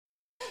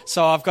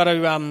So I've got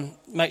to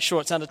make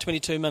sure it's under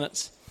 22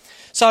 minutes.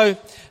 So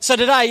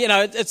today,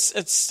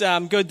 it's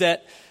good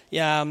that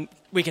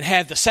we can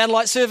have the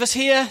satellite service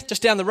here,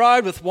 just down the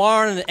road with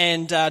Warren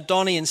and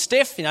Donnie and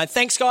Steph.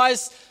 Thanks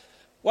guys,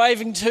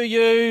 waving to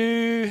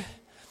you.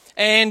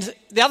 And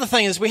the other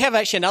thing is we have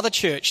actually another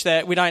church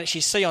that we don't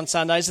actually see on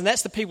Sundays, and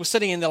that's the people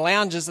sitting in the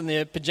lounges in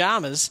their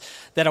pajamas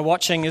that are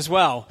watching as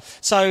well.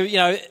 So,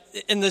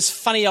 in this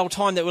funny old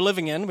time that we're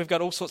living in, we've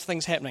got all sorts of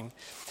things happening.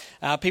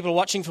 People are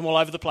watching from all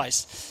over the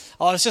place.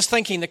 I was just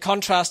thinking the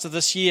contrast of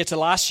this year to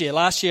last year.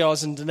 Last year I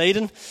was in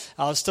Dunedin.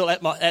 I was still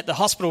at the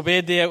hospital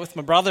bed there with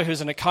my brother who's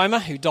in a coma,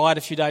 who died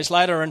a few days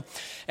later.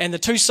 And the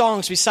two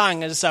songs we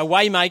sung is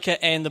Waymaker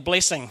and The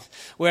Blessing,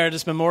 where it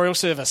is memorial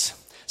service.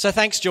 So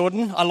thanks,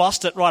 Jordan. I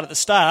lost it right at the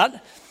start.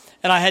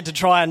 And I had to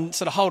try and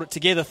sort of hold it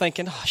together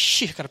thinking, oh,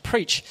 shit, I've got to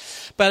preach.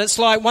 But it's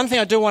like, one thing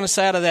I do want to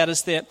say out of that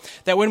is that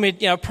when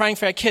we're praying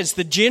for our kids,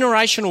 the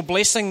generational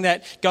blessing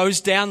that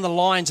goes down the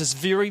lines is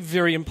very,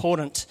 very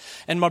important.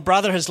 And my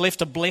brother has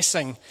left a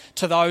blessing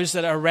to those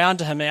that are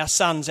around him, our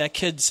sons, our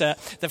kids,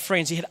 the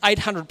friends. He had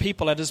 800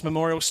 people at his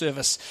memorial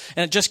service.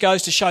 And it just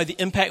goes to show the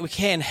impact we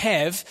can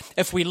have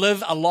if we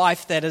live a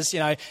life that is,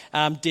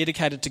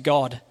 dedicated to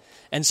God.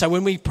 And so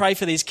when we pray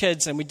for these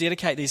kids and we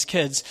dedicate these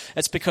kids,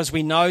 it's because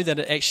we know that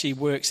it actually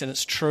works and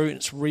it's true and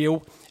it's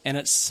real and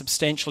it's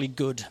substantially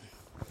good.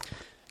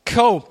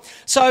 Cool.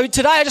 So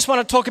today I just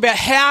want to talk about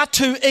how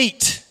to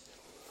eat.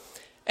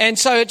 And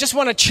so I just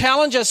want to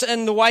challenge us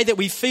in the way that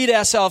we feed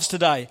ourselves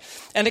today.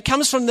 And it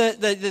comes from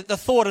the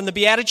thought in the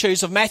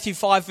Beatitudes of Matthew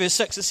 5 verse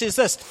 6. It says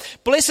this: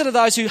 "Blessed are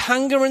those who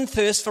hunger and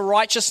thirst for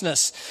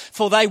righteousness,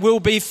 for they will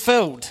be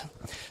filled."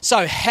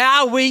 So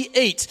how we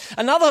eat.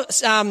 Another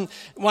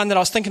one that I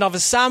was thinking of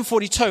is Psalm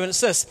 42, and it's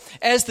this: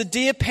 "As the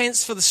deer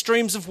pants for the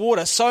streams of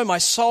water, so my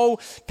soul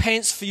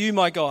pants for you,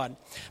 my God.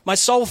 My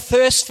soul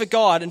thirsts for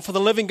God and for the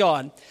living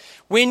God.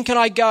 When can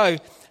I go?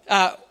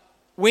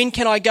 When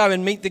can I go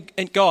and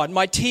meet God?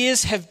 My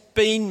tears have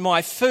been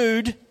my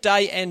food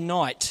day and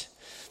night."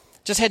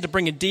 Just had to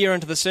bring a deer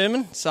into the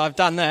sermon, so I've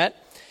done that.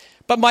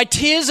 But my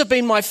tears have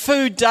been my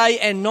food day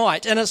and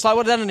night. And it's like,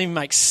 well, it doesn't even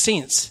make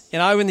sense.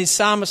 When these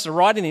psalmists are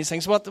writing these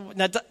things,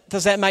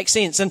 does that make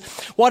sense? And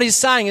what he's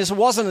saying is it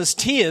wasn't his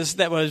tears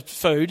that were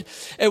food.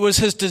 It was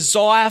his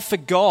desire for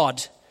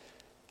God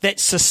that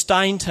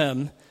sustained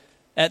him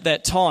at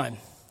that time.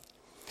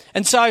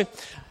 And so,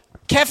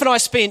 Kath and I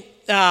spent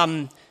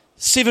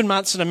 7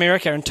 months in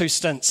America in 2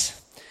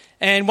 stints.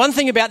 And one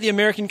thing about the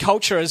American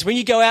culture is when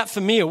you go out for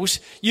meals,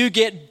 you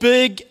get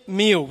big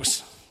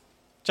meals.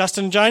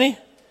 Justin and Joni?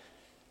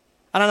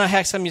 I don't know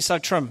how some of you are so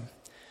trim.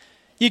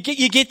 You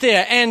get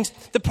there, and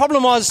the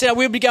problem was,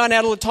 we'd be going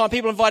out all the time.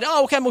 People invite,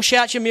 okay, we'll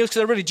shout your meals because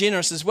they're really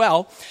generous as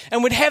well.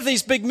 And we'd have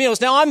these big meals.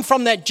 Now, I'm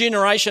from that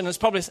generation, as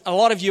probably a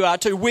lot of you are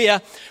too,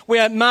 where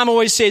Mum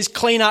always says,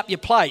 clean up your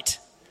plate.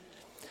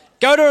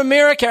 Go to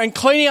America, and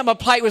cleaning up my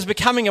plate was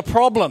becoming a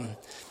problem.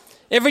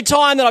 Every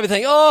time that I would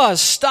think,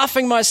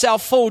 stuffing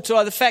myself full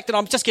to the fact that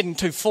I'm just getting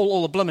too full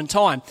all the blooming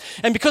time.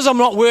 And because I'm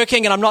not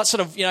working and I'm not sort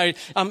of,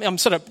 I'm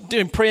sort of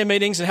doing prayer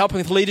meetings and helping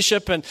with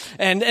leadership and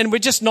we're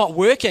just not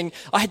working,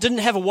 I didn't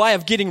have a way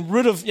of getting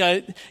rid of,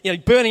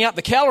 burning up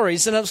the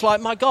calories. And it was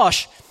like, my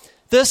gosh,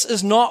 this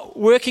is not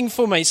working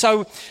for me.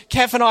 So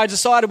Kath and I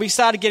decided we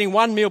started getting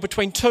one meal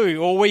between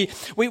two, or we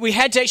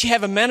had to actually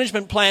have a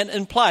management plan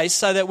in place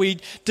so that we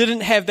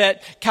didn't have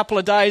that couple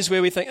of days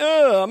where we think,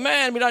 oh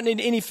man, we don't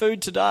need any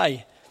food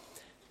today.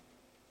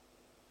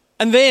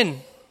 And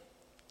then,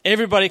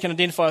 everybody can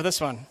identify with this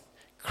one,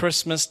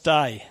 Christmas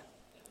Day.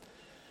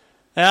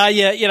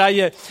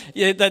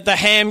 The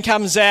ham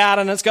comes out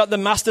and it's got the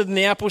mustard and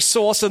the apple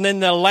sauce, and then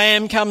the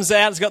lamb comes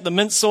out, it's got the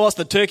mint sauce,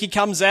 the turkey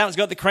comes out, it's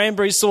got the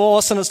cranberry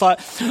sauce, and it's like,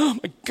 oh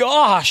my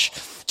gosh,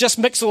 just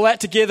mix all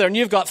that together and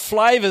you've got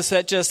flavours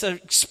that just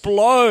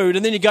explode.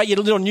 And then you got your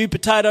little new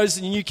potatoes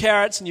and your new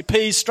carrots and your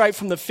peas straight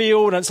from the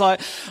field, and it's like,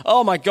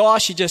 oh my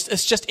gosh,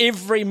 it's just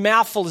every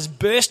mouthful is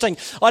bursting.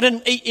 I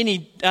didn't eat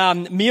any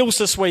meals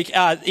this week,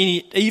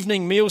 any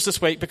evening meals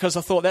this week, because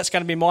I thought that's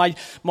going to be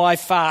my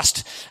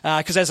fast.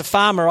 Because as a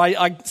farmer,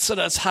 I sort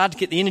of, it's hard to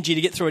get the energy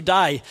to get through a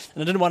day,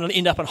 and I didn't want to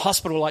end up in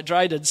hospital like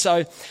Dre did.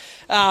 So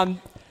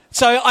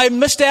I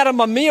missed out on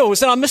my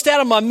meals, and I missed out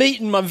on my meat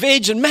and my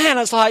veg, and man,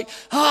 it's like,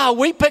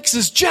 Wheat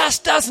Pixels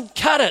just doesn't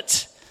cut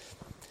it.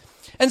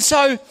 And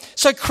so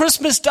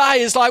Christmas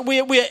Day is like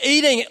we're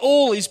eating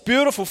all these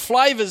beautiful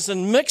flavors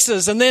and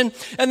mixes, and then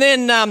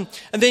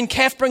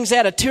Kath brings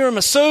out a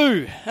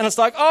tiramisu, and it's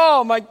like,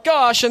 oh my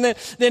gosh, and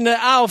then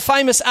our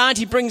famous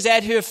auntie brings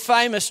out her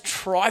famous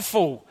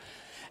trifle.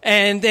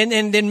 And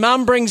then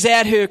Mum brings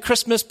out her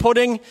Christmas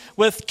pudding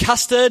with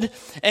custard,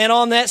 and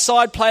on that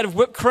side plate of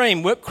whipped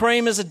cream. Whipped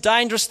cream is a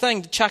dangerous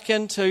thing to chuck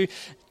into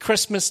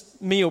Christmas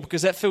meal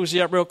because that fills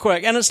you up real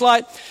quick. And it's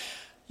like,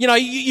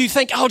 you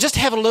think, just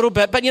have a little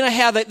bit. But you know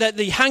how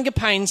the hunger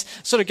pains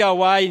sort of go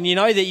away, and you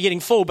know that you're getting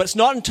full. But it's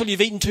not until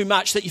you've eaten too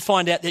much that you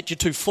find out that you're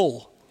too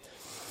full.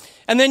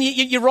 And then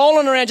you're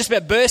rolling around just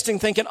about bursting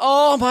thinking,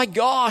 oh my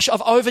gosh,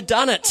 I've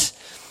overdone it.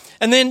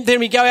 And then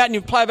we go out and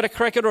you play a bit of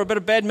cricket or a bit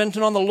of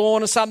badminton on the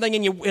lawn or something,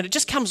 and it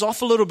just comes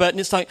off a little bit, and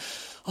it's like,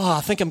 oh,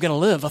 I think I'm going to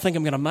live. I think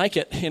I'm going to make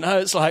it.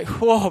 It's like,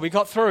 whoa, we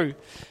got through.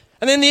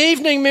 And then the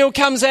evening meal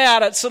comes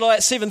out at sort of like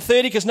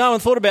 7:30 because no one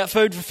thought about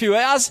food for a few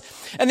hours.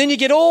 And then you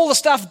get all the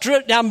stuff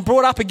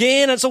brought up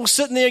again. It's all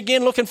sitting there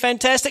again looking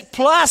fantastic,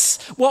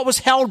 plus what was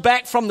held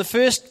back from the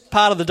first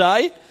part of the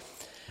day.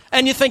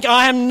 And you think,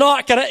 I am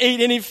not going to eat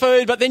any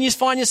food. But then you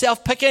find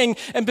yourself picking,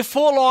 and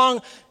before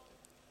long,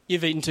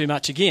 you've eaten too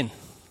much again.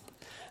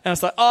 And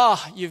it's like,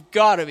 oh, you've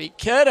got to be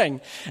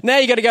kidding. Now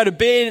you've got to go to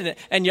bed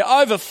and you're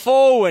over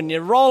full and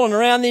you're rolling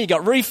around there. You've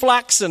got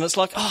reflux and it's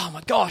like, oh my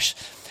gosh,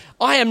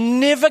 I am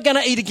never going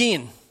to eat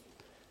again.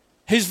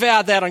 Who's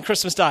vowed that on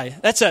Christmas Day?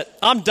 That's it.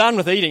 I'm done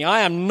with eating.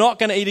 I am not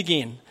going to eat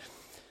again.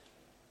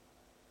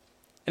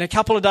 And a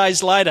couple of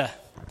days later,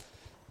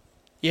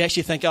 you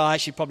actually think, oh, I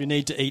actually probably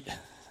need to eat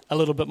a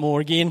little bit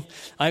more again.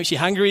 I'm actually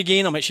hungry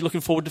again. I'm actually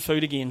looking forward to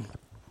food again.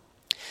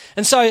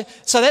 And so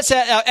that's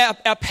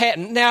our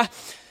pattern. Now,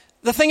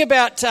 the thing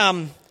about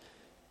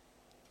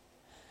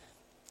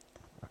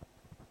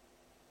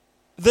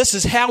this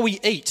is how we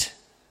eat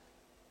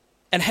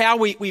and how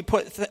we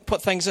put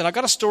things in. I've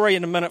got a story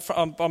in a minute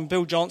on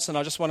Bill Johnson.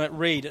 I just want to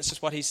read. It's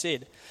just what he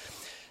said.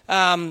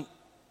 I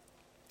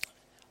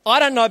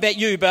don't know about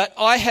you, but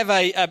I have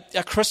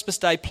a Christmas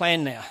Day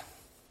plan now.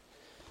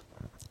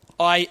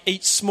 I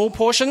eat small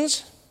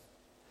portions.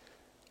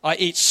 I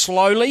eat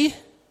slowly.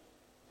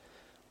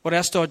 What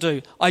else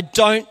do? I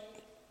don't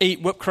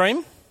eat whipped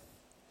cream.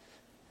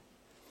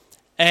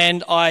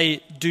 And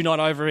I do not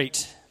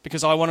overeat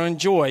because I want to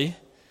enjoy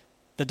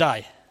the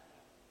day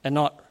and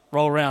not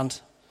roll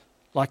around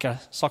like a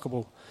soccer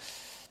ball.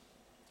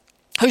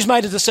 Who's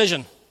made a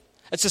decision?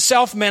 It's a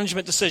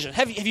self-management decision.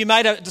 Have you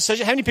made a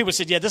decision? How many people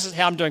said, yeah, this is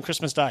how I'm doing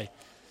Christmas Day?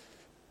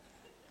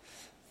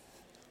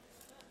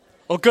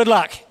 Well, good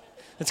luck.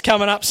 It's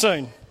coming up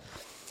soon.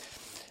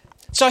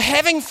 So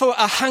having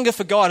a hunger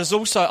for God is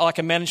also like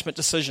a management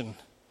decision.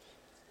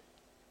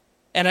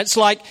 And it's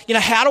like,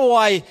 how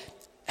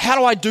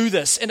do I do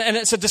this? And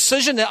it's a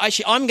decision that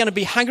actually I'm going to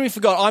be hungry for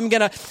God.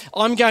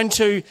 I'm going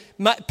to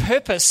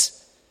purpose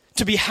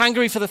to be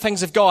hungry for the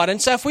things of God. And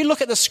so if we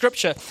look at the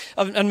scripture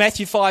in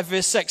Matthew 5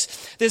 verse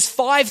 6, there's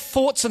 5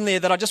 thoughts in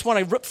there that I just want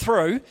to rip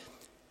through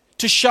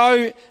to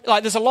show,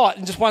 like there's a lot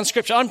in just one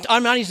scripture.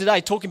 I'm only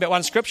today talking about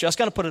one scripture. I was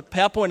going to put a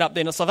PowerPoint up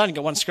there, and I've only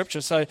got one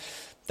scripture, so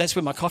that's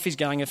where my coffee's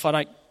going if I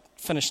don't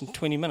finish in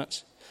 20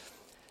 minutes.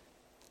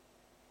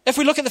 If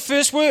we look at the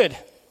first word,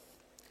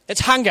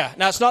 it's hunger.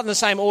 Now, it's not in the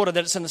same order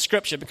that it's in the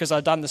scripture because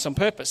I've done this on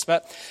purpose.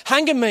 But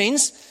hunger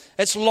means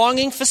it's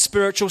longing for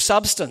spiritual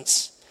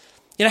substance.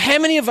 How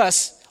many of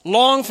us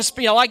long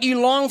for, like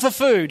you long for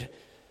food?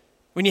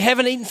 When you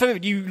haven't eaten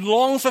food, you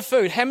long for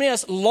food. How many of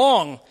us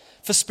long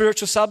for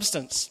spiritual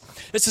substance?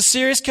 It's a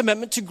serious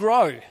commitment to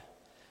grow.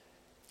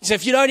 So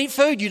if you don't eat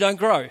food, you don't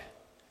grow.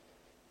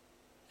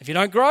 If you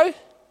don't grow,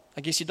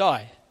 I guess you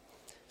die.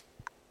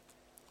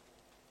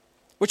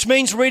 Which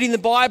means reading the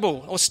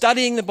Bible or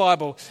studying the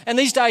Bible. And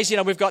these days,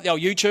 we've got the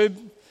old YouTube,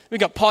 we've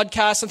got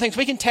podcasts and things.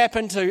 We can tap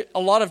into a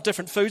lot of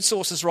different food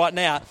sources right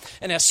now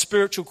in our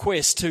spiritual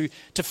quest to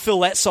fill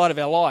that side of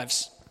our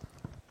lives.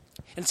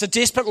 And it's a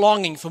desperate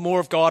longing for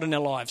more of God in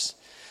our lives.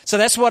 So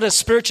that's what is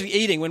spiritually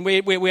eating, when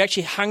we're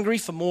actually hungry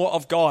for more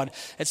of God.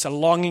 It's a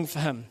longing for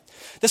Him.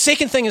 The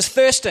second thing is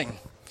thirsting.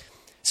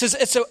 So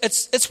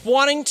it's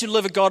wanting to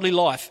live a godly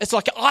life. It's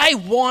like, I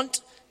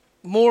want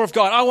more of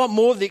God. I want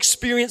more of the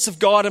experience of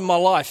God in my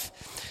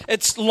life.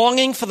 It's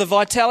longing for the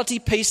vitality,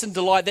 peace, and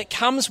delight that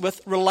comes with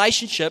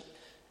relationship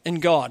in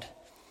God.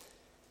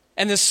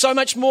 And there's so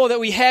much more that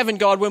we have in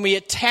God when we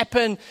tap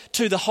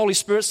into the Holy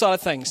Spirit side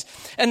of things.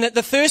 And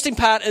the thirsting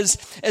part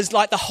is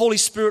like the Holy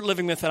Spirit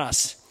living within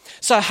us.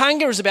 So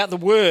hunger is about the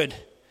Word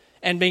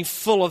and being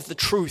full of the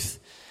truth.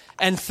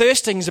 And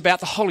thirsting is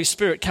about the Holy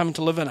Spirit coming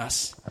to live in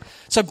us.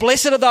 So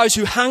blessed are those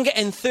who hunger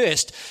and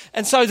thirst.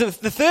 And so the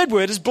third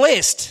word is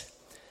blessed.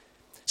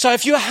 So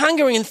if you're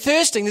hungering and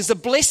thirsting, there's a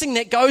blessing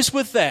that goes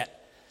with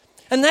that.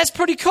 And that's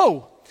pretty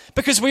cool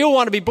because we all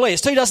want to be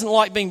blessed. Who doesn't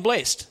like being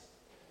blessed?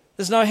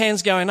 There's no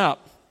hands going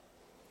up.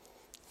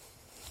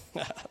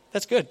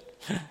 That's good.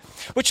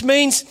 Which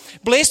means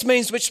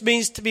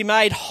to be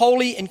made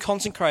holy and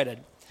consecrated.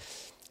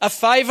 A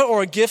favor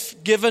or a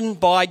gift given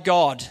by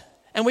God.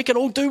 And we can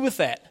all do with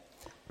that.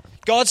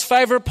 God's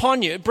favor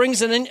upon you. It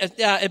brings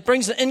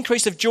an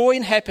increase of joy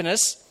and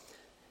happiness.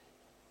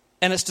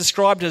 And it's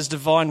described as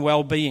divine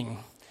well-being.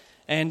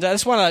 And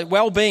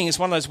well-being is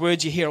one of those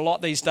words you hear a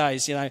lot these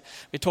days. We're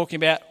talking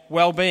about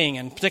well-being,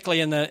 and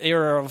particularly in the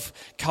era of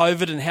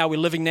COVID and how we're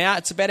living now,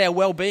 it's about our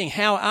well-being.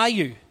 How are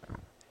you?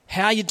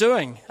 How are you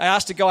doing? I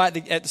asked a guy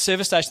at the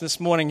service station this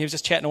morning. He was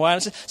just chatting away, and I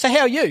said, "So how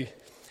are you?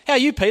 How are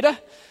you, Peter?"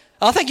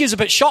 I think he was a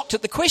bit shocked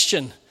at the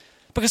question,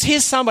 because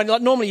here's somebody,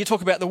 like normally you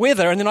talk about the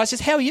weather, and then I said,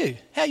 "How are you?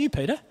 How are you,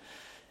 Peter?"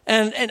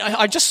 And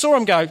I just saw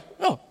him go,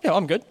 "Oh, yeah,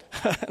 I'm good."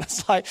 And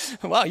it's like,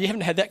 wow, you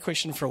haven't had that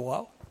question for a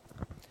while.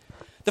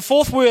 The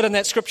fourth word in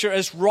that scripture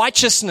is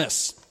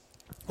righteousness,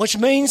 which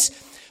means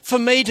for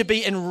me to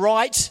be in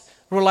right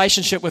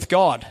relationship with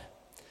God.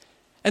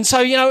 And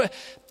so,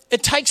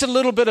 it takes a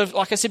little bit of,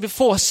 like I said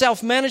before,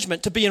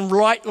 self-management to be in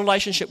right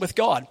relationship with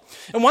God.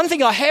 And one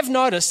thing I have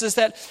noticed is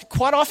that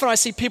quite often I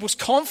see people's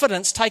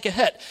confidence take a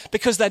hit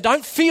because they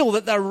don't feel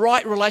that they're in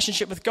right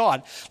relationship with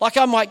God. Like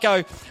I might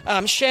go,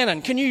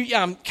 Shannon, can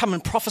you come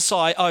and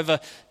prophesy over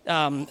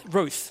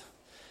Ruth?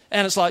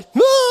 And it's like,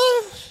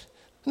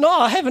 no,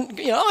 I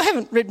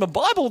haven't read my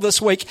Bible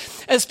this week.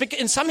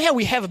 And somehow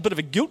we have a bit of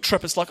a guilt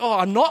trip. It's like,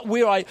 I'm not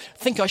where I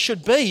think I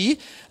should be,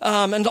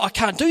 and I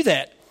can't do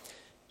that.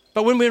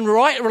 But when we're in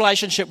right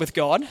relationship with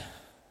God,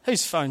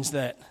 whose phone's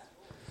that?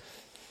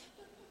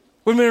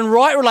 When we're in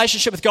right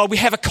relationship with God, we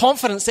have a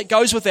confidence that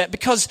goes with that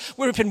because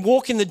we've been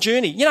walking the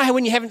journey. You know how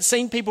when you haven't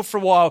seen people for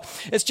a while,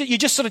 you're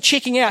just sort of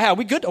checking out, are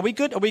we good? Are we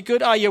good? Are we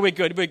good? Oh, yeah, we're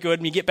good.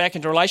 And you get back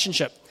into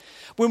relationship.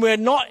 When we're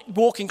not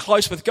walking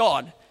close with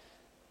God,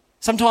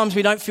 sometimes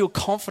we don't feel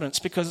confidence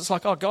because it's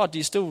like, oh, God, do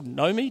you still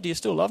know me? Do you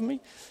still love me?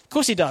 Of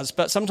course he does,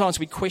 but sometimes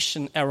we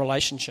question our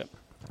relationship.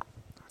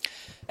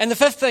 And the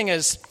fifth thing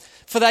is,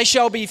 for they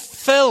shall be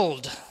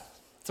filled.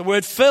 The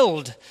word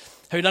filled.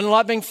 Who doesn't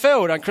like being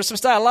filled? On Christmas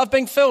Day, I love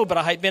being filled, but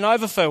I hate being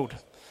overfilled.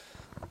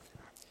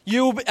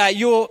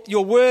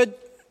 The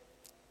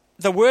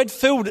word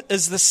filled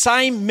is the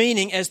same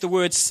meaning as the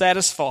word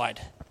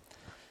satisfied.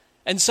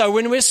 And so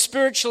when we're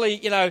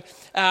spiritually,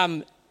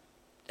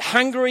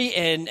 hungry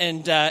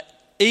and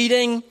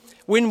eating,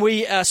 when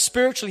we are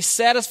spiritually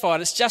satisfied,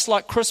 it's just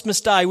like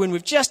Christmas Day when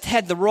we've just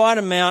had the right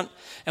amount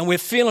and we're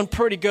feeling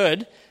pretty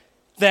good,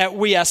 that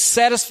we are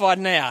satisfied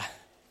now.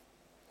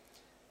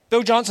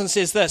 Bill Johnson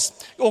says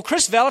this, or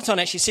Chris Valentine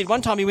actually said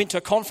one time he went to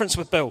a conference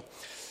with Bill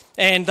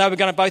and they were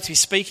going to both be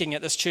speaking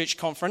at this church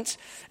conference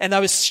and they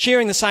were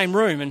sharing the same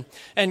room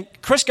and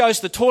Chris goes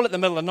to the toilet in the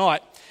middle of the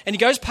night and he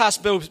goes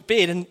past Bill's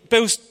bed and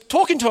Bill's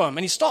talking to him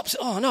and he stops,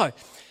 oh no.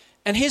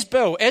 And here's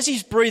Bill, as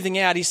he's breathing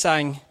out, he's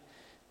saying,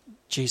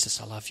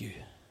 Jesus, I love you.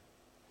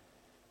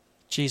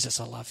 Jesus,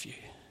 I love you.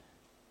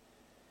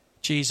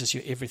 Jesus,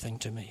 you're everything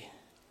to me.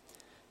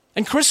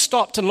 And Chris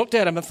stopped and looked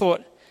at him and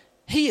thought,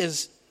 he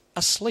is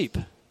asleep.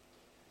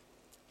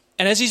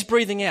 And as he's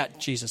breathing out,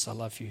 Jesus, I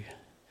love you.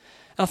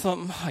 And I thought,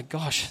 my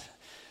gosh,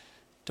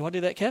 do I do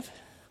that, Kev?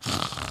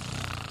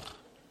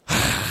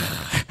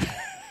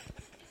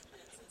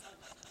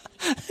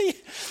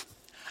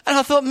 And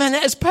I thought, man,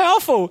 that is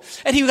powerful.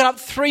 And he got up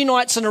 3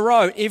 nights in a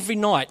row. Every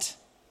night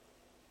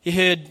he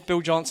heard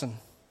Bill Johnson,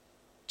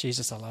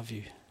 Jesus, I love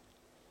you.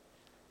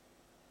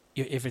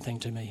 You're everything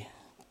to me.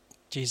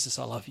 Jesus,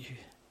 I love you.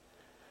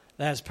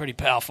 That is pretty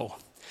powerful.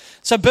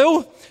 So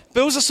Bill's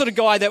the sort of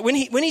guy that when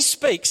he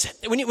speaks,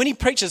 when he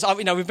preaches,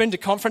 we've been to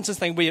conferences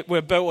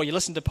where Bill, or you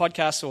listen to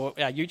podcasts or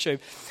YouTube.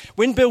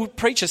 When Bill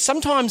preaches,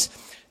 sometimes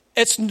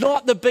it's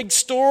not the big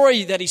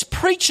story that he's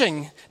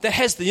preaching that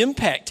has the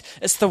impact.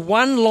 It's the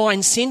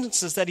one-line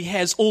sentences that he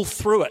has all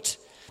through it.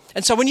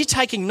 And so when you're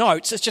taking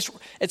notes,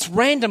 it's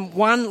random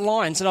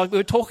one-lines. And we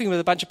were talking with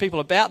a bunch of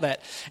people about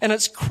that. And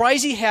it's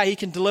crazy how he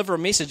can deliver a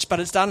message, but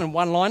it's done in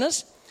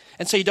one-liners.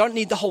 And so you don't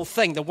need the whole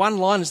thing. The one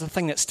line is the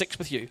thing that sticks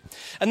with you.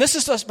 And this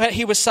is what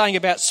he was saying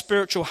about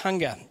spiritual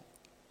hunger.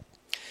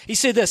 He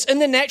said this, in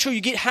the natural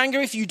you get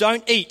hungry if you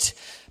don't eat.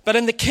 But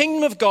in the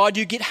kingdom of God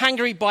you get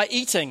hungry by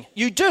eating.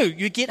 You do.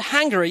 You get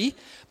hungry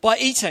by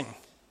eating.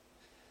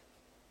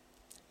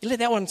 You let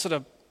that one sort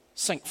of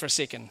sink for a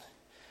second.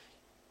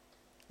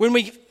 When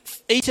we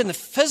eat in the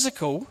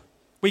physical,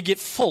 we get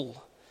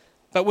full.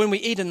 But when we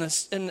eat in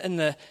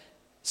the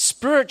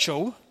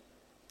spiritual,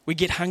 we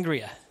get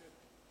hungrier.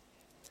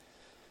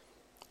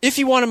 If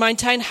you want to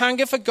maintain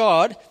hunger for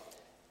God,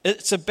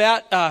 it's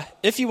about to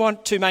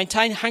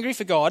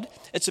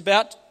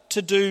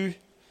do,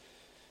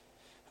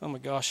 oh my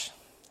gosh.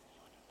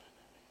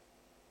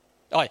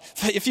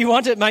 If you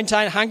want to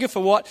maintain hunger for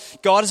what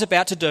God is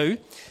about to do,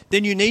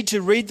 then you need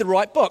to read the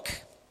right book.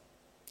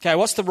 Okay,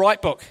 what's the right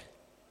book?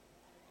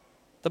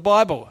 The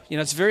Bible.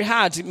 It's very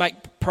hard to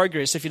make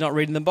progress if you're not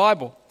reading the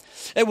Bible.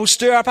 It will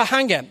stir up a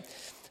hunger.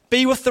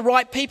 Be with the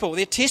right people.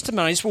 Their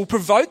testimonies will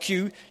provoke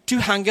you to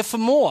hunger for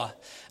more.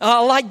 And I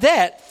like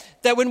that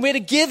when we're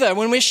together,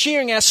 when we're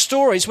sharing our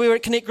stories, we were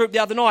at Connect Group the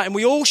other night and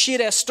we all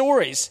shared our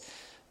stories.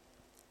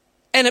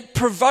 And it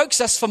provokes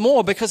us for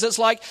more because it's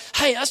like,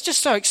 hey, I was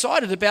just so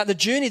excited about the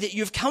journey that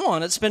you've come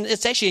on.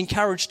 It's actually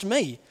encouraged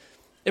me.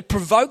 It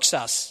provokes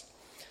us.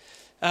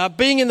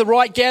 Being in the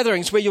right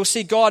gatherings where you'll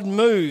see God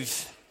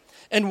move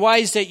in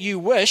ways that you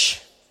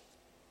wish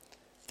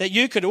that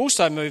you could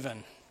also move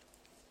in.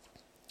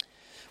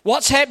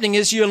 What's happening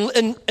is you're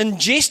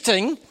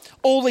ingesting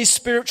all these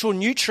spiritual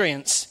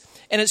nutrients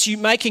and it's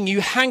making you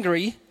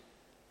hungry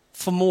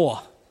for more.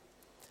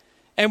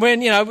 And when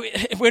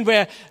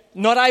we're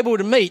not able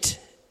to meet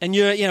and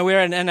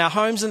we're in our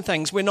homes and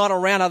things, we're not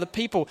around other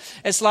people.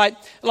 It's like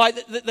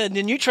the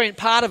nutrient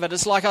part of it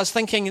is like I was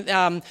thinking,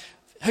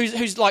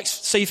 who's like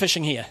sea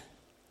fishing here?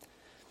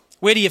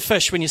 Where do you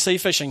fish when you're sea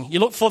fishing? You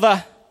look for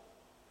the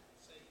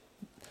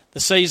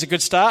sea is a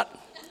good start.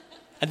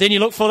 And then you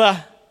look for the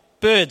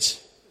birds.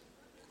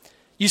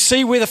 You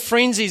see where the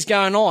frenzy is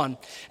going on.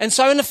 And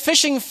so in a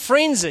fishing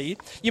frenzy,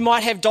 you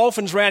might have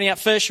dolphins rounding up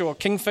fish or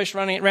kingfish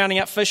rounding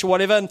up fish or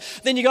whatever. And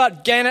then you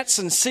got gannets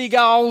and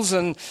seagulls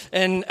and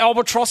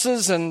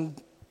albatrosses and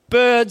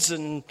birds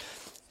and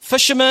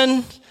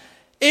fishermen.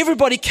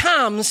 Everybody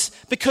comes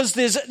because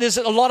there's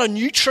a lot of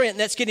nutrient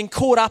that's getting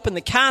caught up in the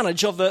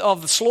carnage of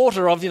the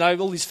slaughter of,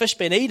 all these fish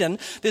being eaten.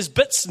 There's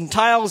bits and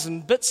tails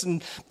and bits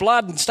and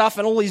blood and stuff,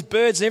 and all these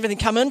birds and everything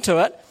come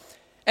into it.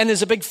 And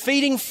there's a big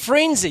feeding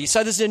frenzy.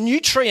 So there's a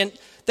nutrient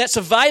that's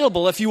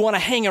available if you want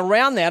to hang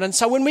around that. And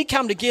so when we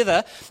come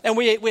together and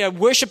we are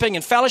worshipping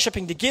and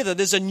fellowshipping together,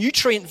 there's a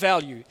nutrient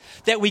value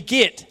that we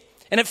get.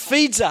 And it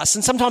feeds us.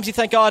 And sometimes you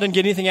think, I didn't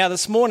get anything out of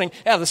this morning,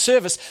 out of the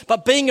service.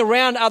 But being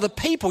around other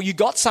people, you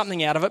got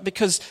something out of it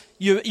because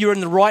you're in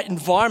the right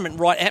environment,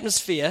 right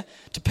atmosphere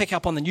to pick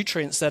up on the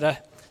nutrients that are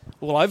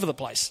all over the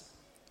place.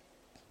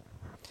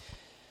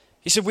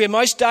 He said, we're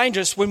most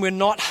dangerous when we're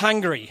not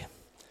hungry.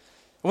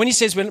 When he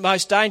says we're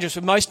most dangerous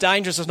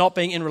is not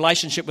being in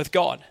relationship with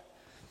God.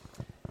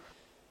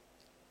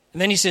 And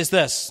then he says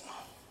this,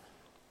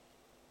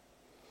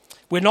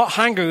 we're not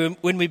hungry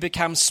when we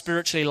become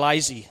spiritually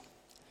lazy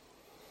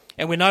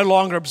and we're no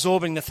longer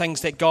absorbing the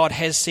things that God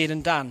has said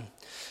and done.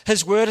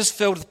 His word is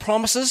filled with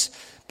promises,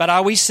 but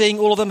are we seeing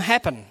all of them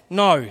happen?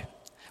 No,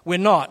 we're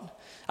not.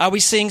 Are we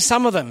seeing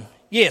some of them?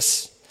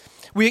 Yes.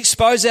 We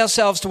expose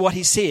ourselves to what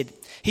he said.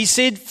 He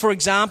said, for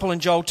example, in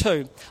Joel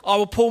 2, I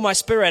will pour my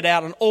spirit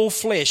out on all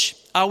flesh.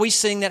 Are we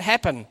seeing that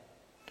happen?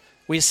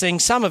 We're seeing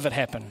some of it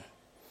happen.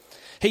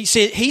 He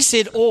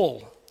said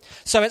all.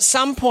 So at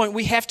some point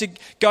we have to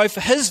go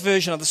for his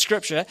version of the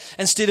scripture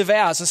instead of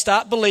ours and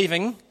start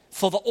believing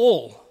for the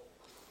all.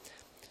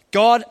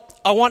 God,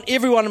 I want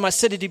everyone in my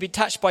city to be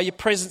touched by your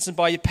presence and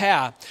by your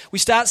power. We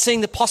start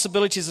seeing the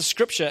possibilities of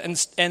scripture and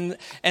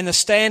the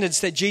standards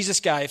that Jesus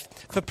gave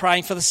for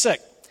praying for the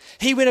sick.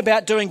 He went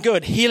about doing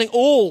good, healing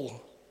all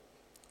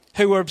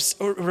who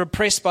were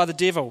oppressed by the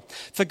devil.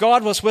 For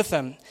God was with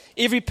him,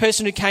 every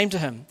person who came to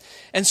him.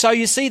 And so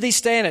you see these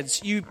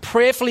standards, you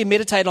prayerfully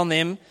meditate on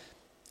them,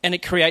 and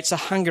it creates a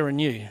hunger in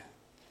you.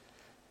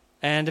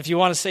 And if you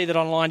want to see that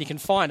online, you can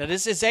find it.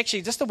 It's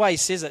actually just the way he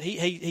says it.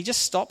 He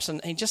just stops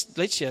and he just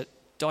lets you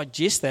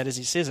digest that as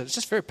he says it. It's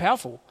just very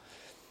powerful.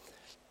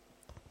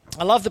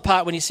 I love the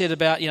part when he said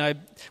about,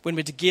 when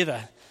we're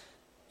together,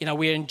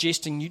 we're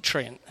ingesting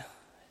nutrient.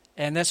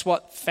 And that's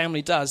what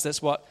family does.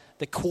 That's what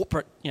the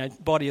corporate,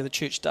 body of the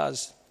church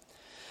does.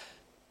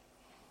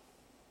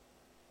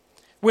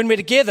 When we're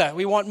together,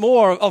 we want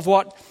more of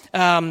what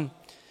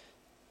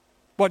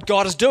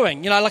God is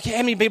doing. Like how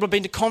many people have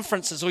been to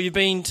conferences or you've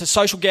been to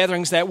social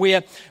gatherings that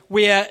where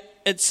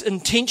it's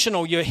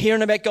intentional. You're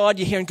hearing about God,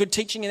 you're hearing good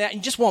teaching and that, and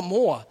you just want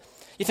more.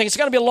 You think it's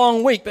going to be a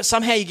long week, but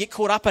somehow you get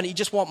caught up in it, you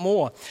just want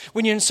more.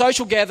 When you're in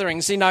social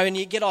gatherings, and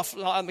you get off,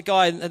 like the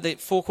guy at the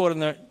forecourt in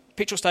the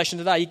petrol station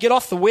today, you get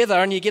off the weather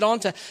and you get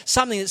onto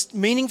something that's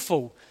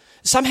meaningful.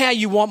 Somehow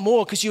you want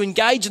more because you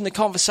engage in the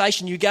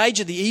conversation, you engage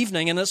in the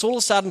evening, and it's all of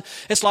a sudden,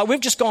 it's like we've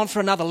just gone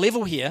for another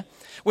level here.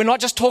 We're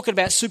not just talking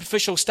about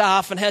superficial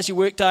stuff and how's your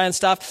work day and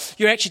stuff.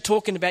 You're actually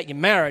talking about your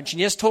marriage,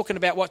 and you're just talking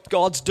about what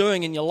God's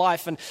doing in your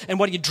life and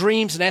what your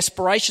dreams and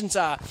aspirations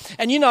are.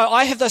 And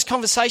I have those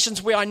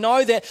conversations where I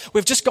know that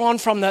we've just gone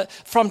from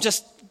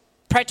just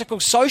practical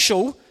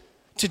social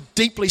to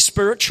deeply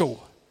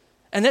spiritual.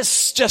 And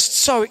that's just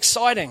so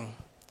exciting.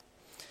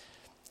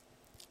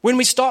 When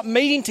we stop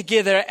meeting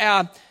together,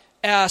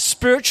 our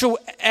spiritual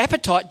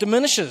appetite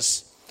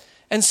diminishes.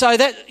 And so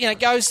that,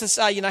 goes to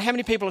say, how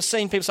many people have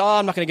seen people say,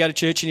 I'm not going to go to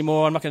church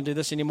anymore, I'm not going to do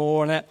this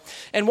anymore and that.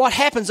 And what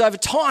happens over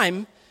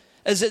time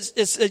is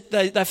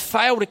they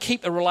fail to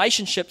keep the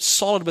relationship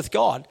solid with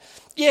God.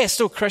 Yeah,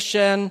 still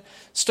Christian,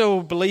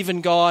 still believe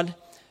in God,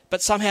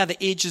 but somehow the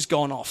edge has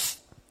gone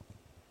off.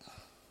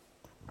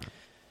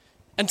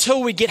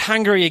 Until we get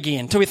hungry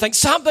again, until we think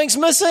something's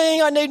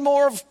missing, I need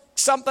more of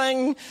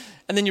something.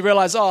 And then you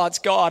realize, it's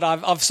God.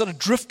 I've sort of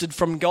drifted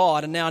from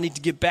God and now I need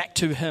to get back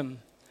to him.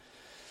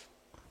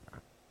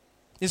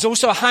 There's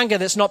also a hunger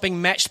that's not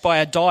being matched by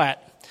a diet.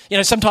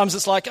 Sometimes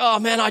it's like, oh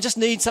man, I just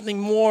need something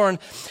more.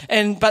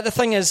 But the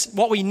thing is,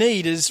 what we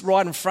need is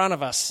right in front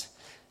of us.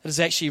 It is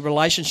actually a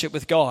relationship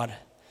with God.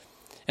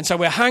 And so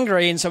we're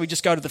hungry, and so we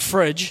just go to the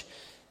fridge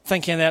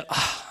thinking that,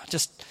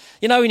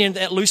 when you're in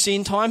that loose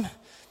end time,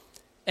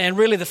 and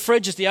really the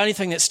fridge is the only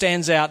thing that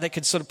stands out that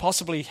could sort of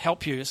possibly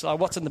help you. It's like,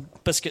 what's in the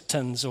biscuit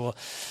tins?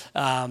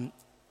 But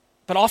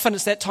often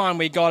it's that time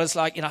where God is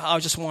like, I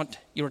just want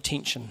your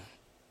attention.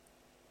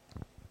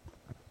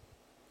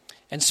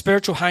 And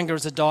spiritual hunger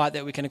is a diet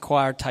that we can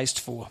acquire a taste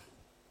for.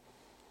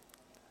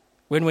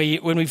 When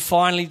we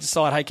finally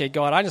decide, okay,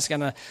 God, I'm just going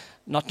to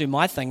not do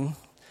my thing.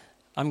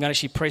 I'm going to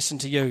actually press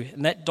into you.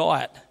 And that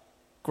diet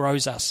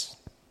grows us.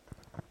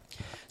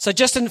 So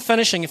just in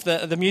finishing, if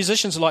the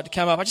musicians would like to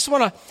come up, I just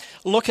want to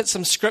look at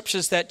some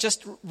scriptures that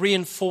just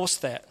reinforce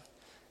that.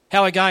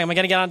 How are we going? Am I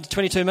going to get under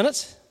 22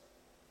 minutes?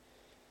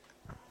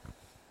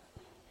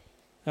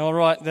 All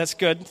right, that's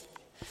good.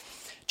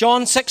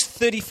 John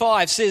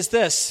 6:35 says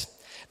this,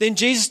 Then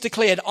Jesus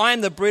declared, I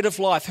am the bread of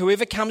life.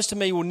 Whoever comes to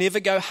me will never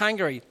go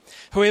hungry.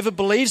 Whoever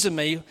believes in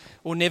me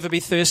will never be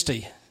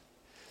thirsty.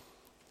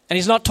 And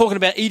he's not talking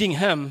about eating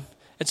him.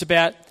 It's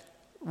about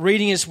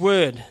reading his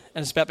word,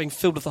 and it's about being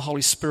filled with the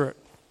Holy Spirit.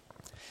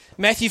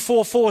 Matthew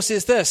 4:4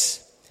 says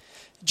this,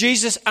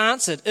 Jesus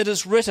answered, it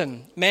is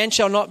written, man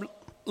shall not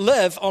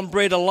live on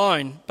bread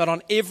alone, but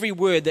on every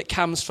word that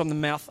comes from the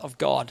mouth of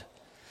God.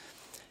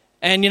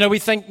 And, we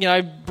think,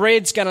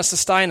 bread's going to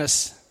sustain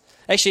us.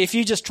 Actually, if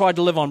you just tried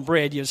to live on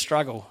bread, you'd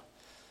struggle.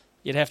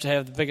 You'd have to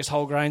have the biggest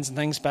whole grains and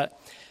things, but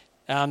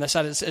they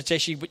said it's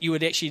actually, you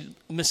would actually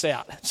miss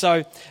out.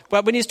 So,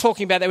 but when he's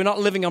talking about that, we're not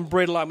living on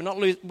bread alone. We're not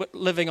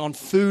living on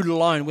food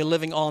alone. We're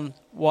living on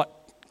what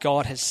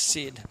God has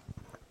said.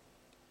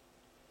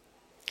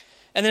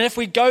 And then if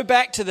we go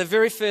back to the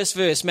very first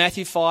verse,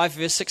 Matthew 5,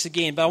 verse 6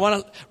 again, but I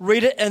want to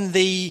read it in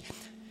the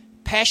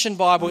Passion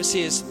Bible. It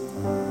says,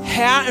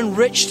 how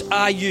enriched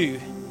are you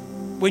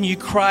when you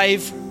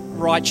crave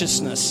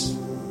righteousness?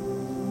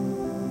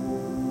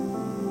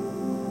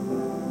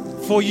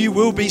 For you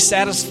will be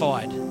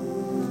satisfied.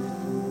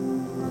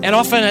 And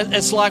often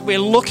it's like we're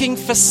looking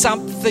for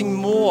something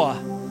more.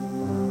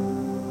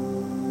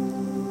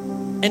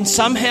 And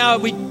somehow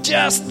we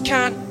just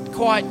can't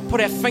quite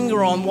put our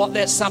finger on what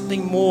that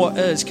something more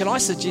is. Can I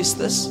suggest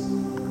this?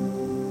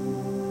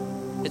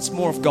 It's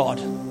more of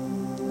God.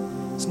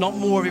 It's not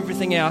more of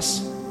everything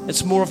else.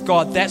 It's more of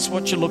God. That's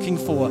what you're looking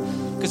for.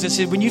 Because it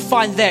said, when you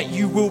find that,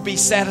 you will be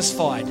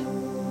satisfied.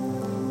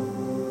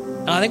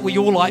 And I think we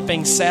all like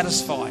being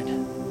satisfied.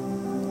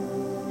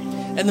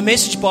 In the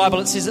Message Bible,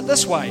 it says it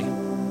this way.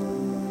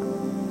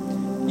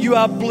 You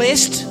are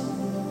blessed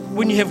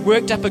when you have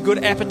worked up a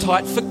good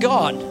appetite for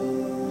God.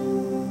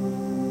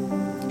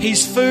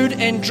 He's food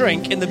and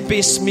drink and the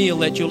best meal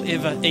that you'll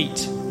ever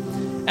eat.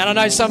 And I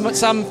know some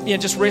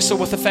just wrestle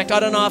with the fact,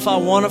 I don't know if I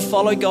want to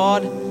follow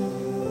God.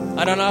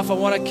 I don't know if I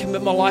want to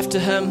commit my life to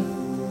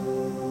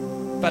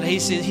Him. But He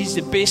said He's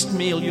the best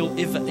meal you'll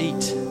ever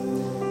eat.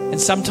 And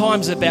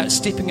sometimes it's about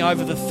stepping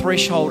over the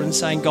threshold and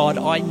saying, God,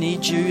 I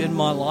need you in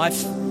my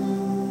life.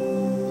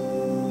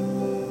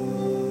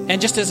 And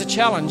just as a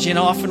challenge,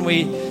 often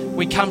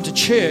we come to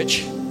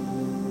church,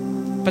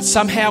 but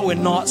somehow we're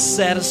not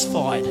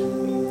satisfied.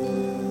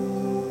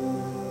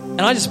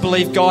 And I just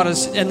believe God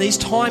is, in these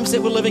times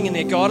that we're living in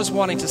there, God is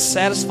wanting to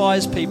satisfy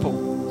His people.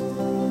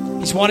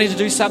 He's wanting to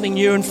do something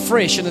new and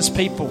fresh in His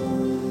people.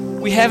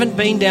 We haven't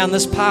been down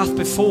this path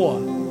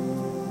before.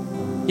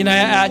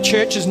 Our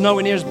church is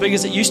nowhere near as big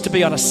as it used to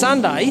be on a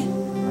Sunday.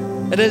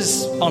 It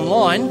is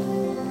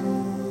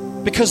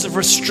online because of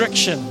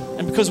restriction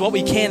and because of what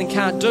we can and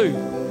can't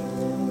do.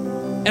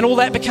 And all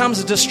that becomes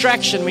a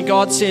distraction when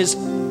God says,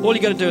 all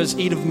you got to do is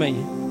eat of me.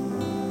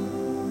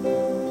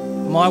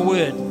 My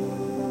word.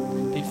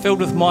 Be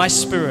filled with my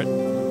spirit.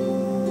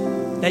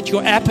 Let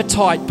your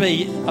appetite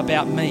be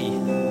about me.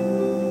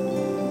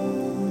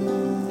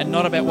 And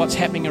not about what's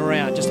happening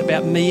around. Just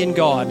about me and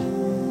God.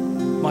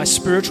 My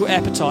spiritual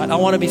appetite. I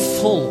want to be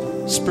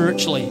full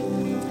spiritually.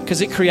 Because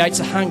it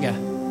creates a hunger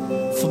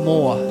for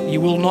more.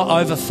 You will not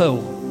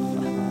overfill.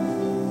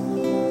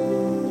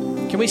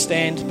 Can we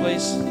stand,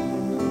 please?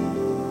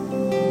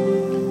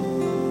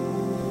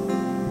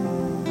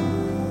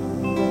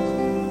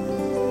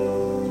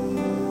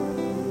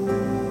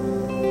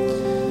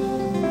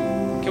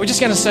 We're just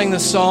going to sing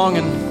this song,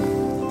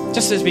 and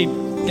just as we're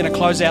going to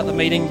close out the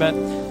meeting, but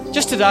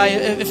just today,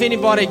 if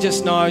anybody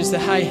just knows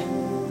that, hey,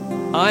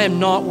 I am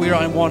not where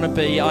I want to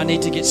be. I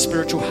need to get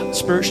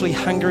spiritually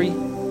hungry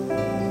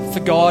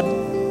for God.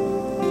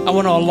 I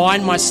want to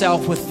align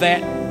myself with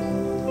that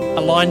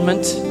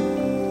alignment.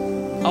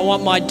 I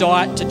want my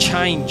diet to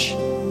change.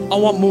 I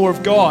want more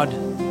of God,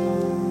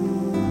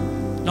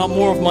 not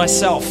more of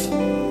myself.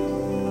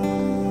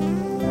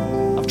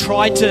 I've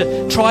tried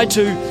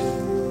to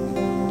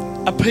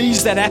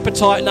appease that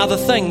appetite and other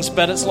things,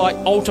 but it's like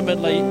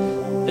ultimately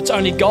it's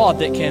only God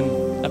that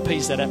can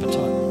appease that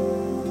appetite,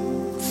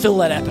 fill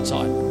that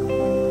appetite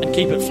and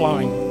keep it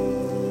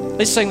flowing.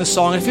 Let's sing the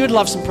song. And if you would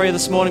love some prayer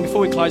this morning before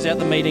we close out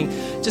the meeting,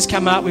 just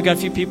come up. We've got a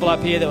few people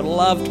up here that would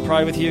love to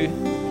pray with you,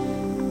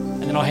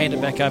 and then I'll hand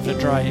it back over to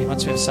Dre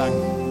once we've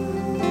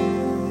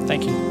sung.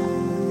 Thank you.